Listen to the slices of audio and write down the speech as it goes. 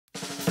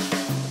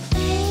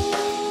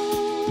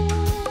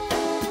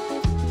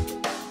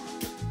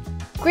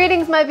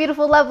Greetings, my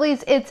beautiful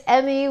lovelies, it's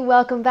Emmy.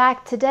 Welcome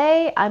back.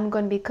 Today I'm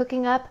going to be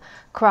cooking up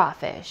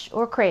crawfish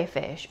or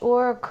crayfish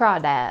or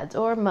crawdads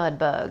or mud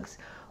bugs.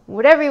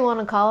 Whatever you want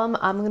to call them,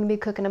 I'm going to be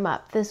cooking them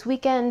up. This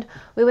weekend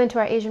we went to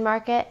our Asian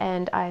market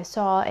and I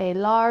saw a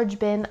large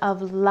bin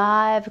of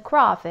live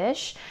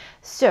crawfish,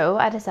 so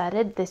I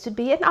decided this would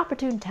be an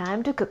opportune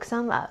time to cook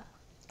some up.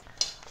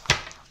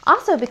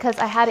 Also, because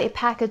I had a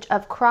package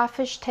of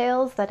crawfish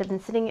tails that had been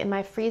sitting in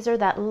my freezer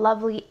that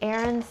Lovely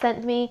Erin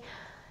sent me.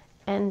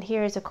 And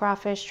here's a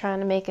crawfish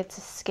trying to make its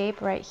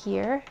escape right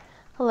here.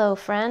 Hello,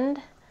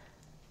 friend.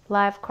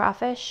 Live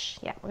crawfish.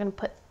 Yeah, we're going to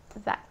put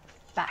that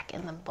back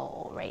in the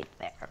bowl right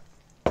there.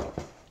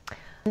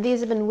 And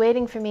these have been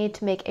waiting for me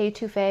to make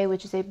étouffée,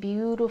 which is a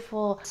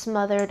beautiful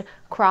smothered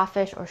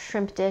crawfish or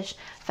shrimp dish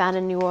found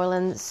in New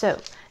Orleans. So,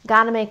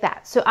 gotta make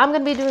that. So I'm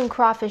going to be doing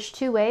crawfish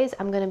two ways.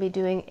 I'm going to be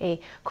doing a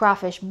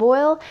crawfish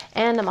boil,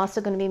 and I'm also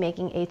going to be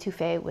making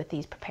étouffée with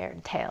these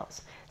prepared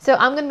tails. So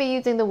I'm going to be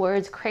using the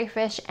words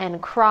crayfish and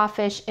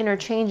crawfish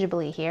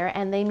interchangeably here,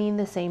 and they mean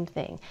the same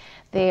thing.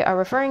 They are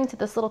referring to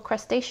this little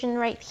crustacean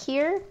right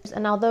here,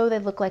 and although they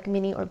look like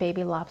mini or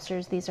baby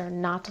lobsters, these are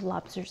not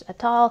lobsters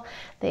at all.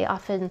 They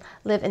often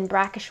live in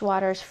brackish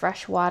waters,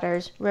 fresh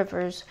waters,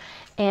 rivers,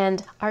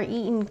 and are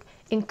eaten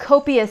in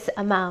copious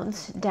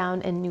amounts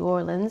down in New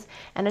Orleans,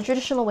 and a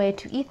traditional way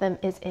to eat them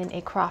is in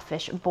a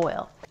crawfish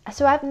boil.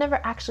 So I've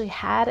never actually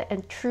had a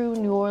true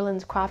New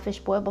Orleans crawfish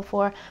boil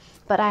before,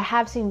 but I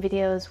have seen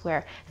videos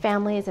where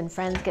families and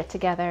friends get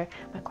together.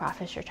 My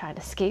crawfish are trying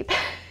to escape.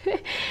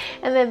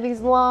 And then these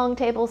long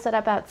tables set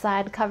up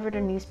outside covered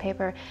in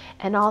newspaper,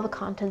 and all the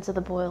contents of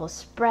the boil is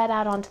spread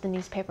out onto the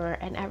newspaper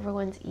and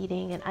everyone's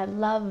eating. And I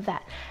love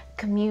that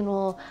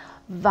communal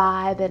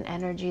vibe and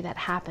energy that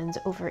happens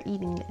over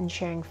eating and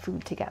sharing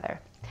food together.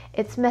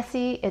 It's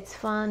messy, it's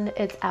fun,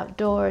 it's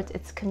outdoors,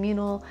 it's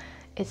communal.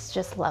 It's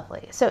just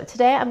lovely. So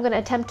today I'm going to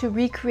attempt to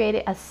recreate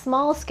it at a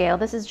small scale.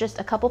 This is just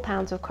a couple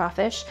pounds of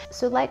crawfish.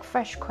 So like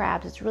fresh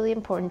crabs, it's really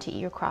important to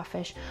eat your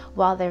crawfish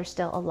while they're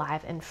still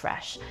alive and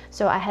fresh.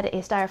 So I had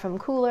a styrofoam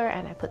cooler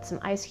and I put some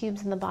ice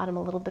cubes in the bottom,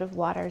 a little bit of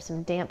water,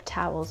 some damp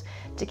towels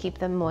to keep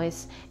them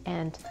moist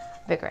and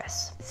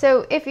vigorous.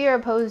 So if you're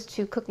opposed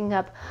to cooking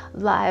up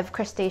live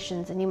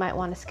crustaceans, then you might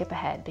want to skip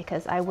ahead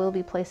because I will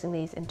be placing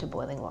these into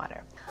boiling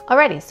water.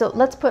 Alrighty, so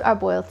let's put our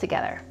boil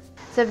together.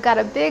 So I've got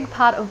a big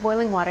pot of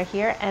boiling water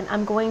here, and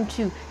I'm going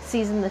to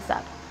season this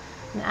up.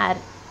 I'm going to add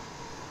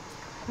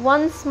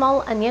one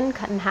small onion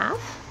cut in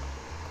half,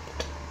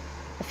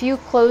 a few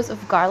cloves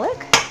of garlic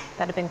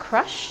that have been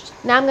crushed.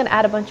 Now I'm going to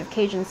add a bunch of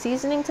Cajun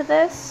seasoning to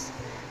this.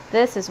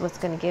 This is what's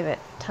going to give it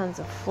tons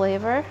of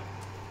flavor.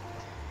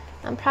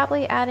 I'm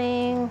probably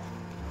adding,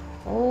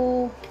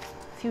 a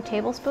few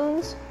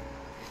tablespoons.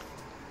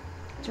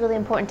 It's really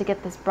important to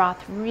get this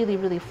broth really,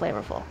 really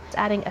flavorful.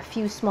 Adding a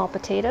few small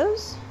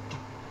potatoes.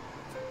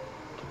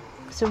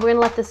 So we're going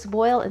to let this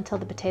boil until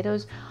the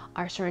potatoes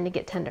are starting to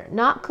get tender.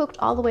 Not cooked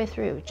all the way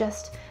through,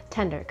 just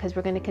tender, because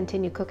we're going to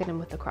continue cooking them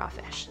with the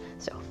crawfish.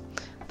 So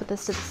put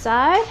this to the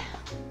side.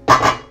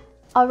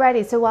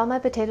 Alrighty, so while my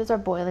potatoes are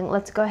boiling,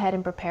 let's go ahead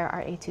and prepare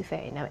our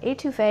étouffée. Now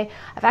étouffée,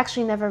 I've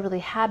actually never really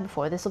had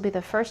before. This will be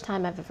the first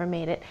time I've ever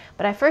made it,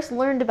 but I first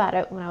learned about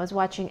it when I was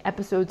watching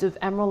episodes of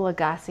Emeril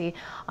Lagasse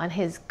on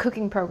his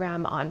cooking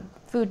program on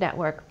Food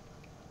Network.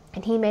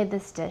 And he made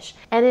this dish,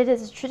 and it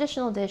is a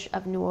traditional dish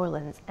of New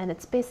Orleans, and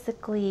it's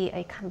basically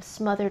a kind of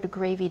smothered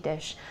gravy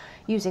dish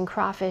using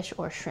crawfish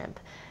or shrimp.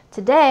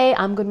 Today,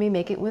 I'm going to be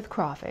making it with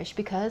crawfish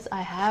because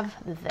I have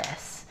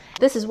this.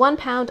 This is 1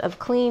 pound of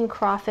clean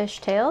crawfish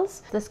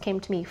tails. This came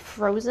to me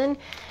frozen,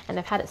 and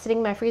I've had it sitting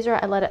in my freezer.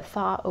 I let it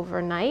thaw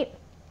overnight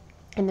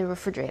in the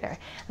refrigerator,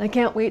 and I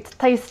can't wait to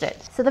taste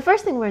it. So the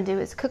first thing we're going to do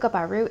is cook up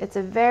our roux. It's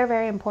a very,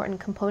 very important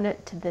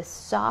component to this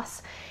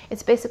sauce.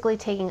 It's basically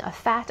taking a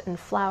fat and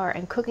flour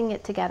and cooking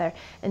it together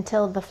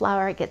until the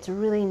flour gets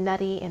really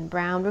nutty and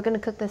brown. We're going to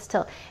cook this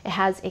till it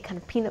has a kind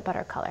of peanut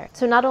butter color.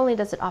 So not only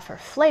does it offer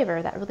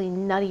flavor, that really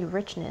nutty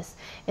richness,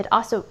 it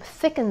also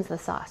thickens the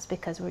sauce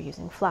because we're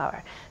using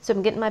flour. So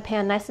I'm getting my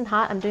pan nice and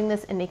hot. I'm doing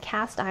this in a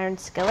cast iron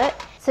skillet.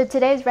 So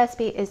today's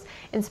recipe is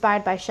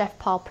inspired by Chef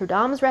Paul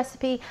Prudhomme's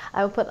recipe.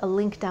 I will put a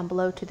link down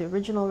below to the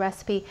original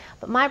recipe,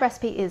 but my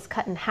recipe is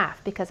cut in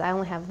half because I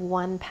only have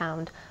 1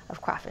 pound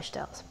of crawfish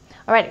tails.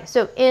 Alrighty,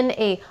 so in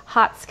a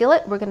hot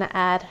skillet, we're going to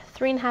add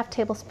 3½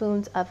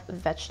 tablespoons of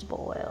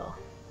vegetable oil.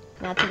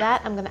 Now to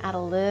that, I'm going to add a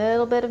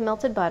little bit of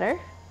melted butter.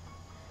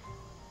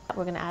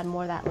 We're going to add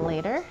more of that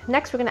later.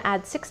 Next, we're going to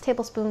add 6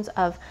 tablespoons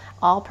of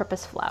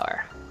all-purpose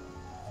flour.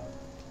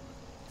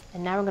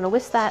 And now we're going to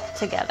whisk that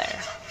together.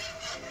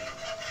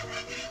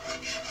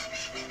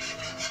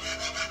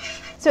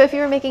 So if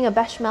you were making a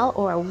bechamel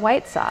or a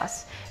white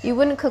sauce, you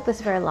wouldn't cook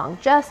this very long,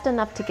 just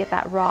enough to get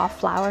that raw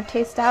flour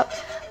taste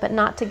out, but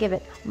not to give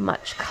it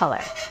much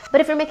color.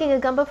 But if you're making a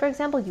gumbo, for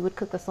example, you would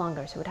cook this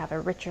longer, so it would have a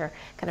richer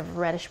kind of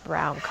reddish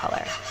brown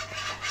color.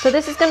 So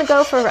this is going to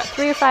go for about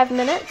 3 or 5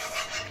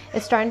 minutes.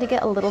 It's starting to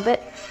get a little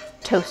bit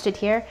toasted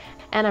here,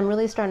 and I'm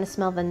really starting to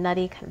smell the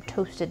nutty kind of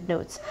toasted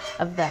notes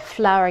of the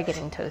flour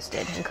getting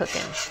toasted and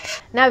cooking.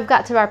 Now we've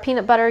got to our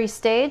peanut buttery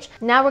stage.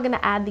 Now we're gonna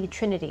add the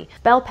trinity: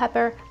 bell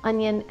pepper,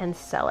 onion, and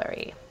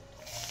celery.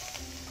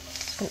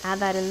 Just gonna add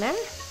that in there.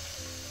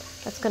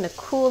 That's gonna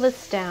cool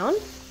this down.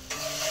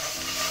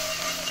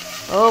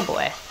 Oh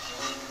boy,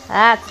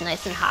 that's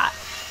nice and hot.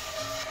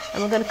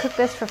 And we're gonna cook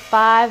this for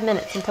 5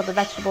 minutes until the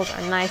vegetables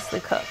are nicely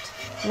cooked.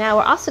 Now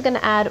we're also gonna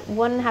add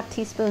 1.5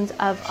 teaspoons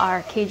of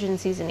our Cajun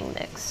seasoning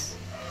mix.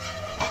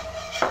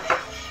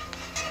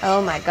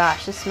 Oh my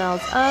gosh, this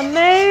smells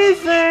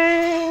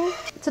amazing!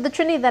 So the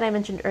trinity that I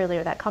mentioned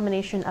earlier, that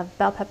combination of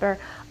bell pepper,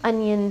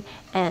 onion,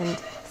 and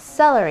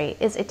celery,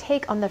 is a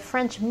take on the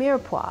French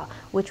mirepoix,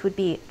 which would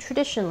be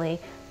traditionally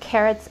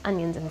carrots,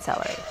 onions, and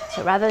celery.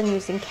 So rather than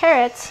using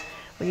carrots,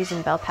 we're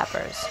using bell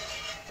peppers.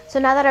 So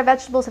now that our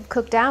vegetables have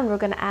cooked down, we're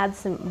gonna add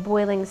some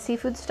boiling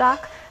seafood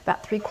stock,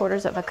 about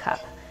 3/4 of a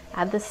cup.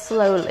 Add this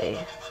slowly.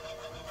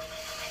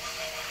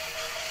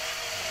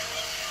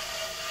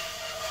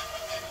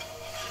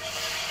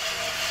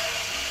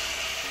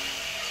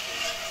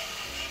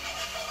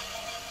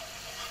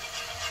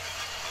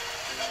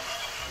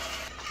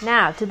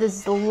 Now to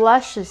this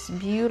luscious,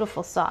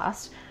 beautiful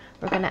sauce,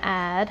 we're gonna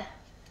add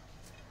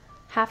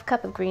 1/2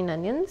 cup of green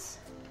onions.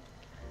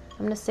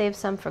 I'm gonna save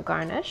some for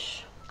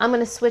garnish. I'm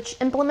gonna switch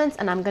implements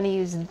and I'm gonna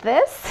use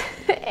this.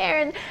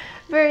 Erin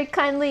very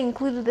kindly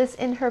included this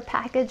in her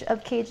package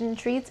of Cajun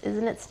treats.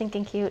 Isn't it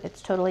stinking cute?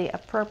 It's totally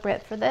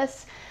appropriate for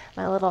this.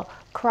 My little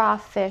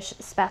crawfish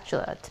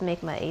spatula to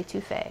make my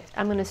étouffée.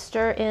 I'm gonna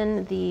stir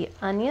in the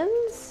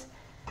onions.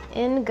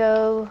 In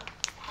go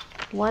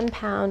 1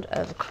 pound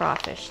of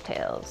crawfish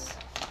tails.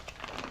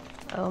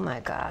 Oh my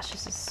gosh,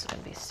 this is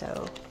gonna be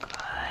so good.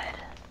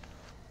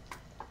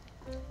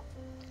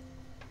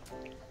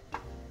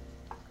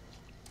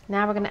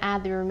 Now we're gonna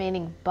add the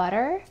remaining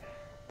butter.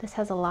 This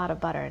has a lot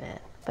of butter in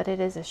it, but it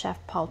is a Chef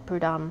Paul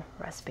Prudhomme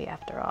recipe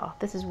after all.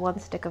 This is 1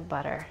 stick of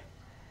butter.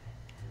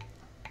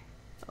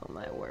 Oh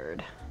my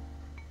word.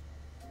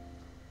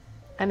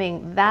 I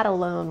mean, that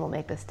alone will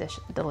make this dish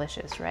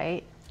delicious,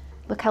 right?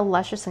 Look how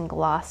luscious and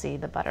glossy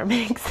the butter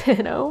makes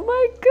it. Oh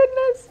my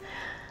goodness.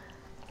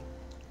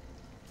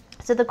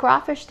 So the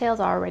crawfish tails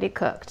are already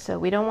cooked, so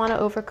we don't want to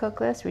overcook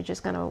this. We're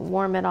just going to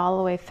warm it all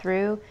the way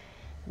through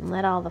and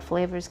let all the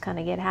flavors kind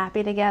of get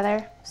happy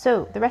together.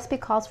 So the recipe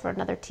calls for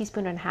another 1.5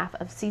 teaspoons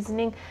of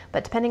seasoning,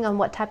 but depending on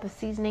what type of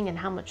seasoning and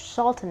how much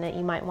salt in it,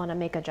 you might want to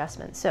make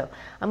adjustments. So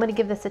I'm going to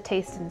give this a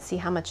taste and see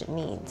how much it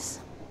needs.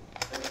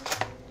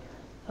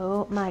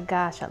 Oh my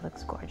gosh, that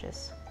looks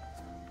gorgeous.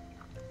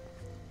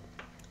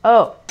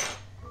 Oh,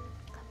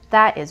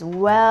 that is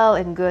well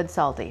and good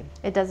salty.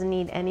 It doesn't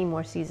need any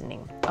more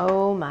seasoning.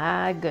 Oh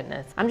my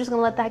goodness. I'm just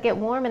gonna let that get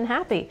warm and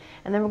happy,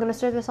 and then we're gonna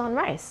serve this on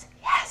rice.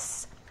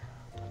 Yes!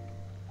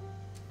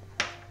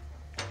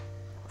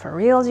 For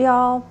reals,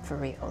 y'all, for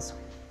reals.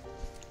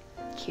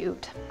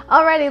 Cute.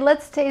 Alrighty,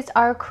 let's taste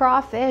our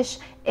crawfish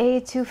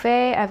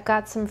étouffée. I've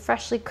got some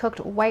freshly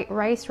cooked white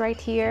rice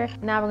right here.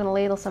 Now we're gonna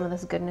ladle some of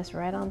this goodness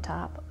right on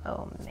top.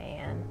 Oh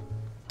man.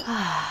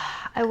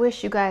 I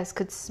wish you guys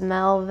could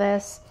smell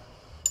this.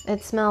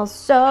 It smells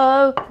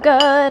so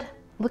good.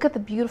 Look at the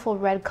beautiful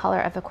red color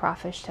of the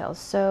crawfish tails.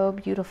 So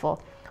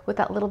beautiful. With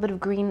that little bit of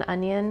green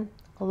onion.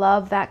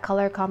 Love that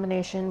color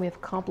combination. We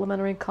have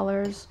complementary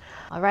colors.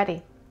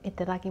 Alrighty,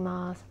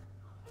 itadakimasu.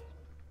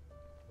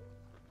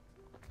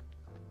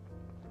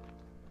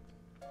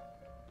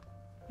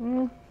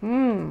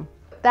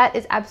 That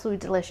is absolutely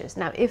delicious.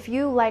 Now, if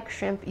you like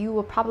shrimp, you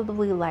will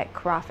probably like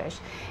crawfish.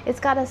 It's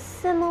got a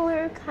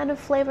similar kind of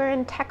flavor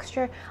and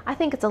texture. I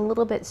think it's a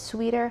little bit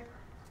sweeter.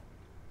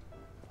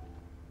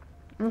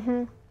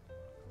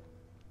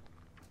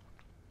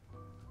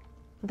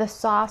 The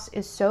sauce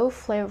is so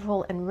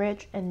flavorful and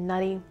rich and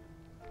nutty.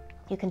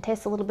 You can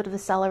taste a little bit of the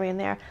celery in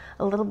there,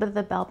 a little bit of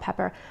the bell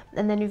pepper,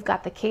 and then you've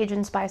got the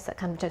Cajun spice that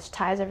kind of just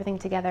ties everything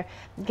together.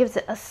 It gives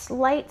it a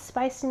slight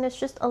spiciness,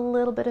 just a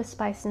little bit of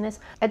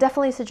spiciness. I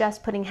definitely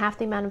suggest putting half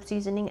the amount of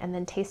seasoning and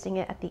then tasting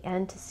it at the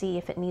end to see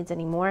if it needs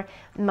any more.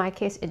 In my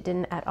case, it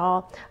didn't at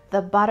all.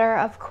 The butter,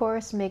 of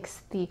course,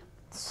 makes the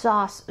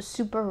sauce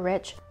super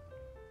rich.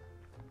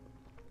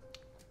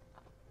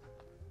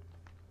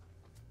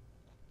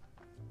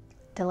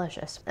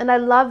 Delicious. And I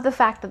love the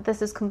fact that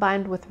this is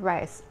combined with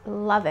rice.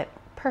 Love it.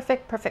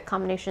 Perfect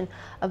combination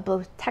of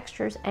both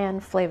textures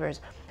and flavors.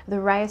 The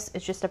rice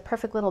is just a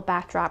perfect little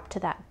backdrop to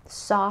that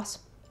sauce,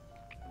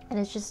 and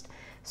it just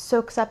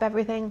soaks up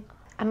everything.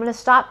 I'm gonna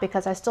stop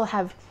because I still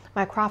have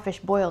my crawfish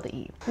boil to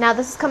eat. Now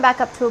this has come back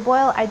up to a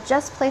boil. I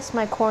just placed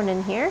my corn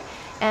in here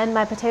and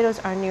my potatoes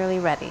are nearly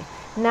ready.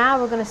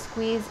 Now we're gonna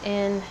squeeze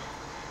in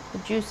the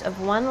juice of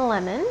 1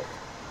 lemon.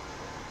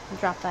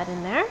 Drop that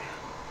in there.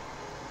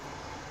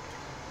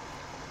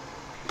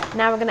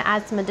 Now we're gonna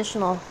add some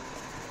additional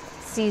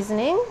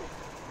seasoning.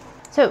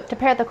 So to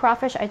pair the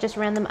crawfish, I just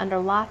ran them under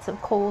lots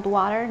of cold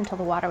water until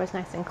the water was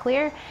nice and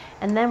clear,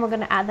 and then we're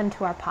gonna add them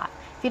to our pot.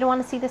 If you don't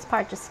wanna see this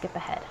part, just skip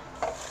ahead.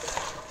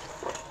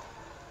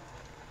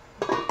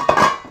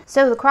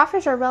 So the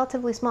crawfish are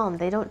relatively small and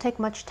they don't take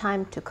much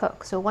time to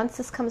cook. So once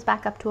this comes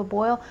back up to a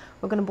boil,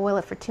 we're going to boil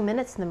it for 2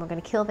 minutes and then we're going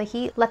to kill the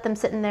heat, let them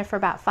sit in there for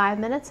about 5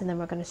 minutes, and then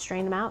we're going to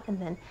strain them out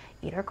and then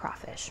eat our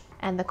crawfish.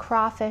 And the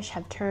crawfish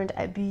have turned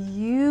a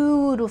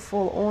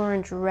beautiful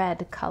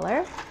orange-red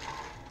color.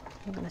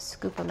 I'm going to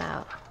scoop them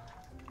out.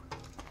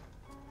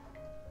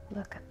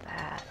 Look at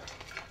that.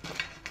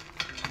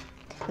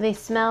 They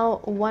smell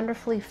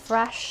wonderfully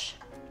fresh.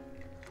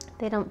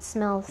 They don't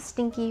smell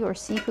stinky or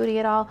seafoody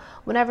at all.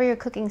 Whenever you're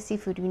cooking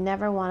seafood, you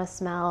never want to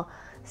smell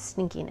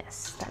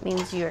stinkiness. That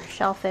means your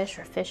shellfish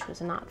or fish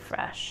was not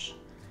fresh.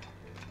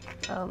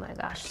 Oh my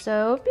gosh,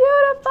 so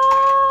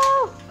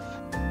beautiful!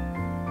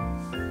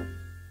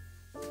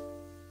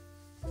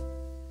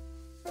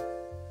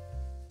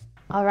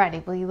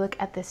 Alrighty, will you look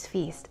at this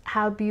feast?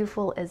 How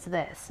beautiful is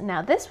this?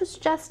 Now this was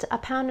just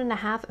 1.5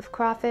 pounds of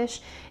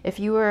crawfish. If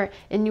you were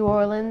in New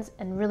Orleans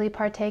and really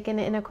partaken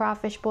in a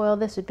crawfish boil,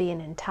 this would be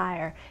an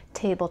entire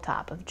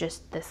tabletop of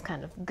just this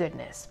kind of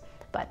goodness.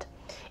 But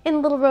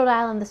in Little Rhode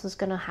Island, this was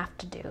gonna have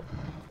to do.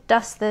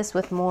 Dust this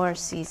with more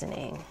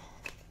seasoning,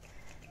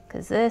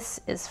 because this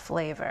is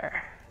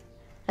flavor.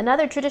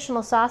 Another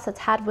traditional sauce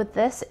that's had with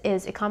this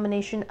is a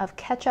combination of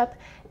ketchup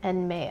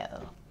and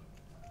mayo.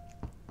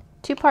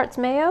 2 parts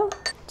mayo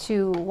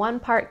to 1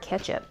 part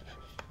ketchup.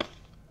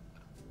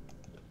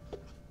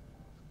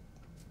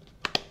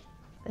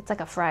 It's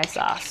like a fry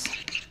sauce.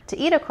 To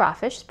eat a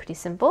crawfish is pretty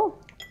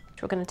simple.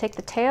 We're going to take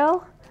the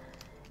tail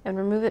and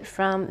remove it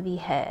from the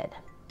head.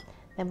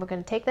 Then we're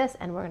going to take this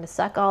and we're going to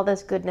suck all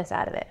this goodness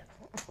out of it.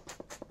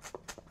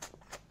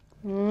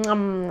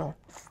 You've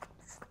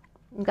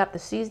got the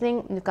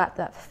seasoning, you've got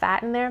that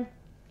fat in there.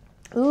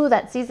 Ooh,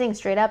 that seasoning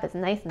straight up is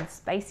nice and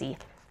spicy.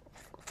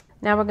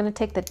 Now we're going to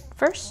take the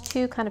first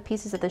 2 kind of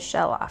pieces of the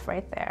shell off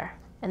right there.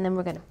 And then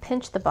we're going to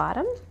pinch the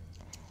bottom,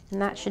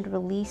 and that should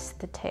release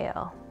the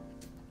tail.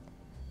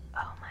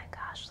 Oh my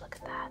gosh, look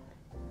at that.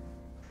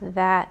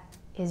 That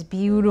is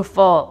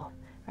beautiful. All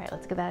right,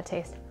 let's give that a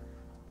taste.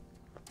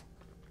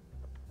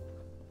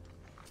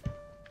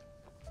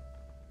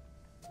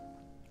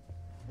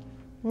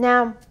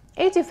 Now,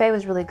 Étouffée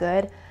was really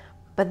good,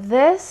 but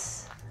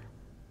this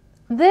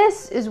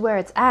is where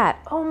it's at.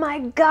 Oh my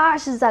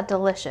gosh, is that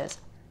delicious.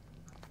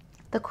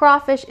 The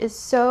crawfish is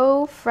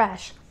so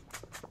fresh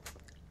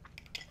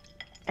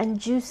and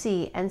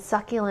juicy and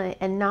succulent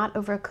and not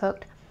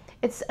overcooked.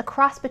 It's a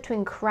cross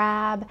between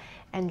crab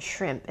and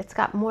shrimp. It's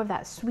got more of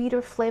that sweeter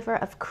flavor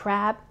of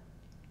crab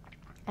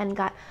and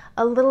got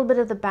a little bit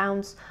of the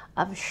bounce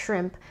of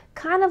shrimp,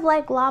 kind of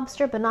like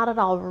lobster, but not at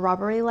all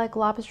rubbery like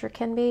lobster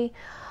can be.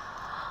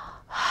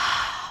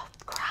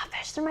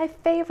 Crawfish, they're my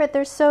favorite.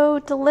 They're so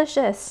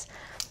delicious.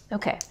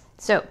 Okay,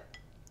 so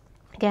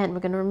again,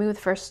 we're going to remove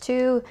the first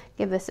 2,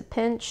 give this a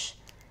pinch,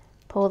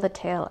 pull the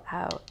tail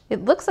out.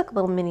 It looks like a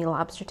little mini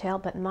lobster tail,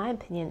 but in my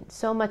opinion,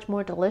 so much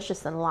more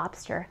delicious than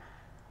lobster.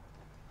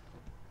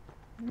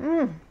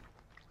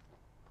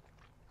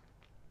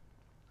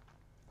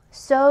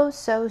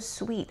 So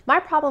sweet.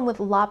 My problem with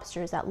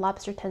lobster is that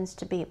lobster tends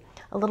to be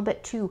a little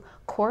bit too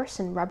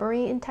coarse and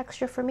rubbery in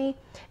texture for me,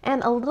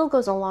 and a little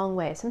goes a long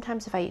way.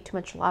 Sometimes if I eat too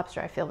much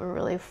lobster, I feel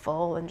really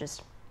full and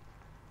just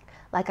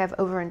like I've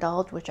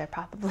overindulged, which I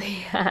probably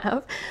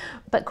have.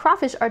 But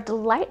crawfish are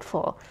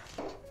delightful.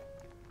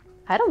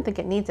 I don't think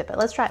it needs it, but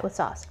let's try it with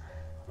sauce.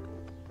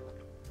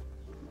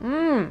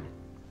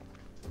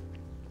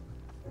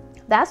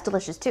 That's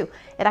delicious too.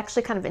 It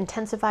actually kind of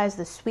intensifies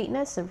the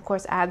sweetness and of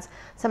course adds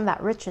some of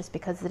that richness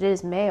because it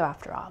is mayo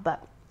after all,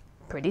 but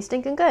pretty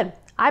stinking good.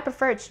 I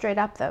prefer it straight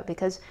up though,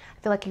 because I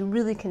feel like you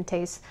really can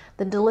taste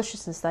the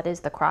deliciousness that is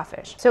the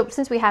crawfish. So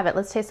since we have it,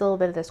 let's taste a little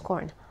bit of this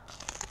corn.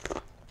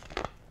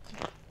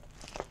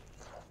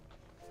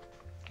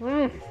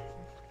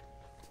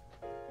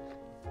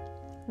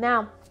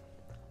 Now,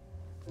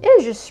 it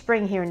is just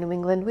spring here in New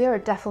England. We are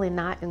definitely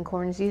not in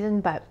corn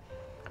season, but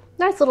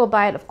nice little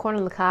bite of corn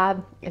on the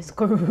cob is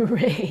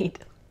great.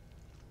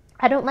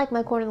 I don't like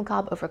my corn on the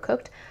cob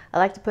overcooked. I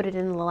like to put it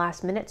in the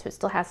last minute so it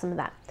still has some of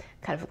that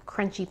kind of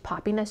crunchy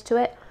poppiness to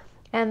it,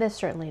 and this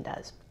certainly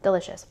does.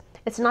 Delicious.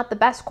 It's not the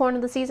best corn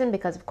of the season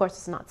because of course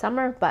it's not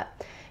summer,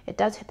 but it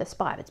does hit the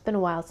spot. It's been a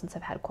while since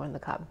I've had corn on the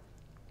cob.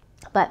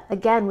 But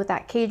again, with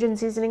that Cajun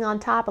seasoning on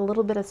top, a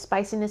little bit of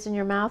spiciness in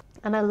your mouth,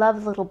 and I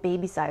love little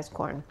baby-sized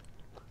corn.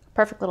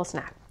 Perfect little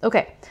snack.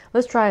 Okay,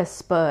 let's try a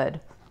spud.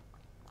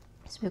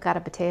 So we've got a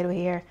potato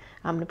here.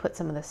 I'm gonna put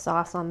some of the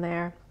sauce on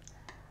there.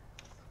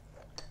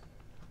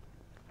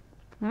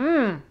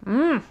 Oh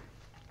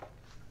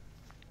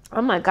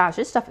my gosh,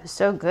 this stuff is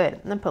so good.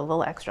 I'm gonna put a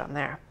little extra on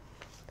there.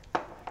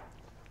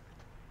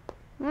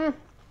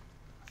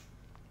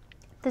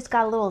 This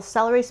got a little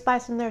celery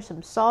spice in there,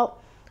 some salt.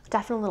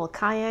 Definitely a little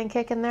cayenne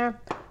kick in there.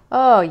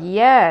 Oh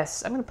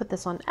yes, I'm gonna put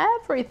this on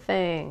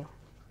everything.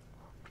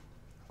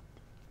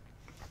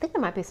 I think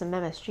there might be some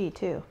MSG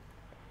too.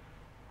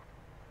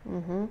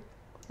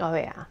 Oh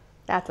yeah,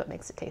 that's what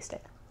makes it taste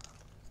it.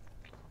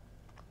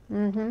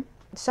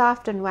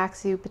 Soft and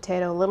waxy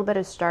potato, a little bit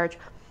of starch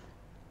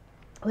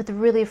with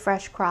really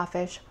fresh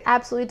crawfish.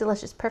 Absolutely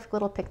delicious, perfect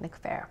little picnic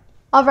fare.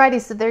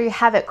 Alrighty, so there you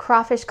have it.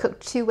 Crawfish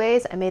cooked two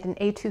ways. I made an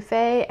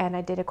étouffée and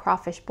I did a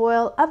crawfish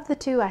boil. Of the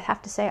two, I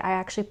have to say I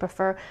actually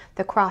prefer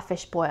the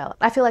crawfish boil.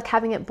 I feel like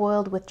having it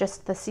boiled with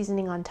just the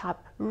seasoning on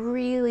top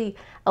really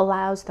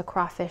allows the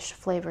crawfish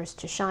flavors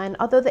to shine.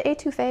 Although the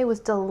étouffée was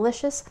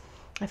delicious,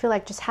 I feel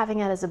like just having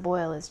it as a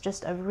boil is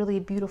just a really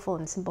beautiful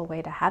and simple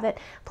way to have it.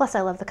 Plus, I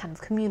love the kind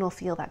of communal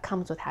feel that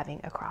comes with having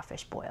a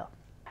crawfish boil.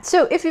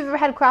 So if you've ever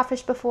had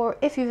crawfish before,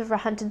 if you've ever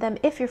hunted them,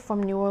 if you're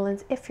from New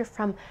Orleans, if you're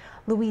from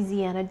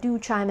Louisiana, do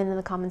chime in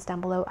the comments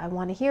down below. I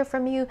want to hear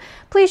from you.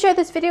 Please share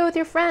this video with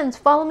your friends.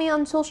 Follow me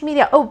on social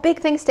media. Oh, big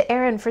thanks to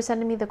Erin for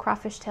sending me the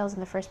crawfish tails in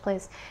the first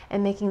place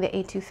and making the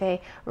étouffée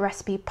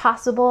recipe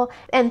possible.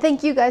 And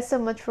thank you guys so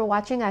much for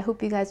watching. I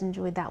hope you guys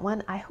enjoyed that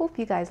one. I hope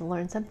you guys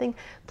learned something.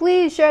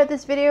 Please share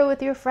this video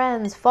with your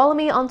friends. Follow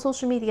me on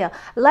social media.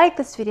 Like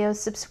this video,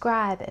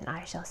 subscribe, and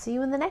I shall see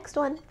you in the next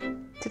one.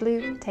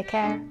 Toodaloo, take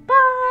care.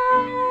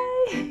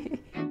 Bye!